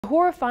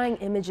Horrifying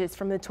images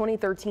from the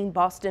 2013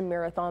 Boston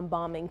Marathon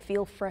bombing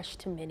feel fresh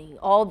to many.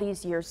 All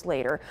these years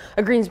later,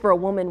 a Greensboro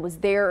woman was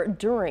there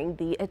during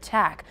the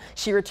attack.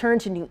 She returned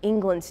to New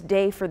England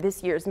today for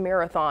this year's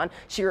marathon.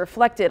 She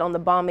reflected on the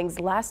bombing's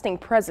lasting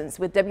presence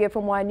with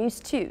WFMY News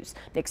 2's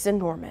Nixon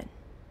Norman.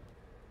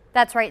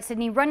 That's right,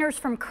 Sydney. Runners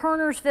from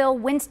Kernersville,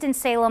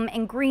 Winston-Salem,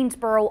 and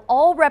Greensboro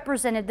all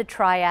represented the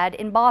triad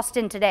in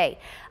Boston today,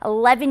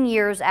 11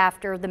 years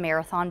after the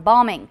marathon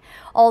bombing.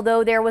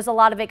 Although there was a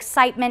lot of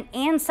excitement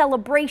and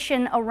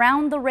celebration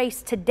around the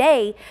race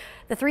today,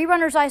 the three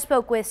runners I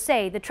spoke with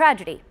say the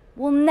tragedy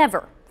will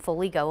never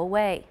fully go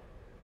away.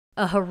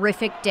 A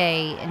horrific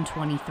day in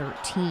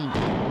 2013.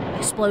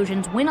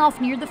 Explosions went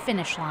off near the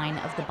finish line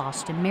of the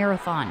Boston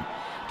Marathon,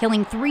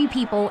 killing 3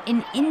 people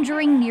and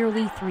injuring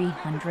nearly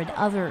 300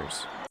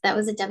 others. That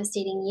was a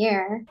devastating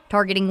year.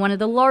 Targeting one of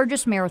the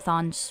largest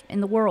marathons in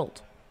the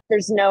world.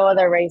 There's no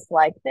other race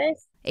like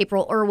this.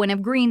 April Irwin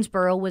of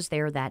Greensboro was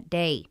there that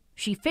day.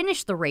 She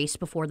finished the race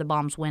before the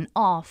bombs went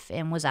off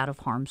and was out of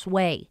harm's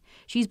way.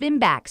 She's been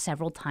back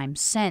several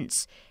times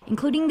since,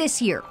 including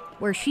this year,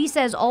 where she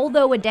says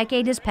although a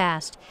decade has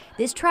passed,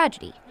 this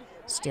tragedy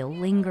still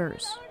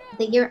lingers.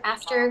 The year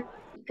after,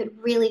 you could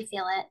really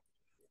feel it.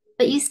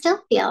 But you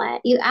still feel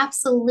it. You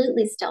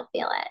absolutely still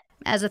feel it.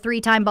 As a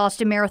 3-time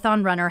Boston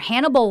Marathon runner,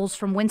 Hannah Bowles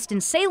from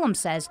Winston-Salem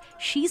says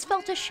she's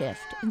felt a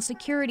shift in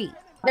security.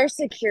 There's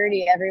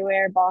security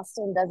everywhere.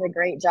 Boston does a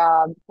great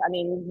job. I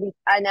mean,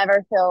 I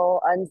never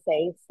feel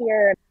unsafe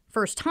here.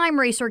 First-time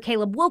racer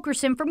Caleb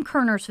Wilkerson from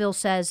Kernersville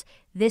says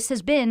this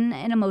has been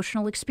an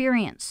emotional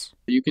experience.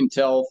 You can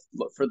tell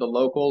for the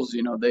locals,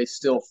 they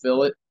still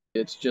feel it.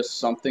 It's just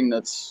something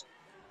that's,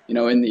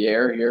 in the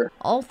air here.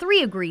 All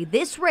 3 agree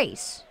this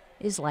race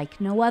is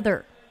like no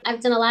other.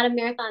 I've done a lot of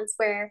marathons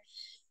where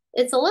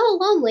it's a little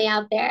lonely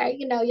out there.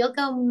 You'll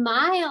go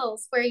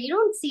miles where you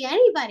don't see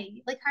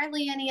anybody, like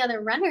hardly any other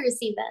runners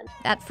even.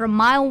 That from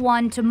mile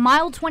 1 to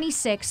mile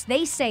 26,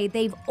 they say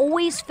they've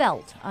always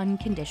felt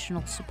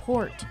unconditional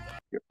support.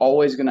 You're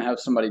always going to have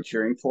somebody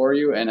cheering for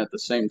you, and at the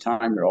same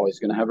time, you're always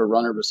going to have a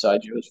runner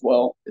beside you as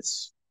well.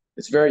 It's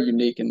very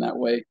unique in that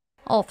way.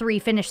 All 3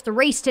 finished the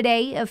race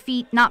today, a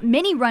feat not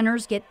many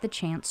runners get the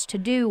chance to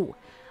do.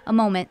 A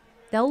moment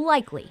they'll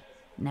likely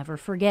never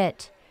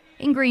forget.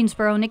 In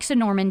Greensboro, Nixon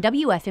Norman,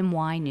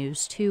 WFMY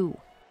News 2.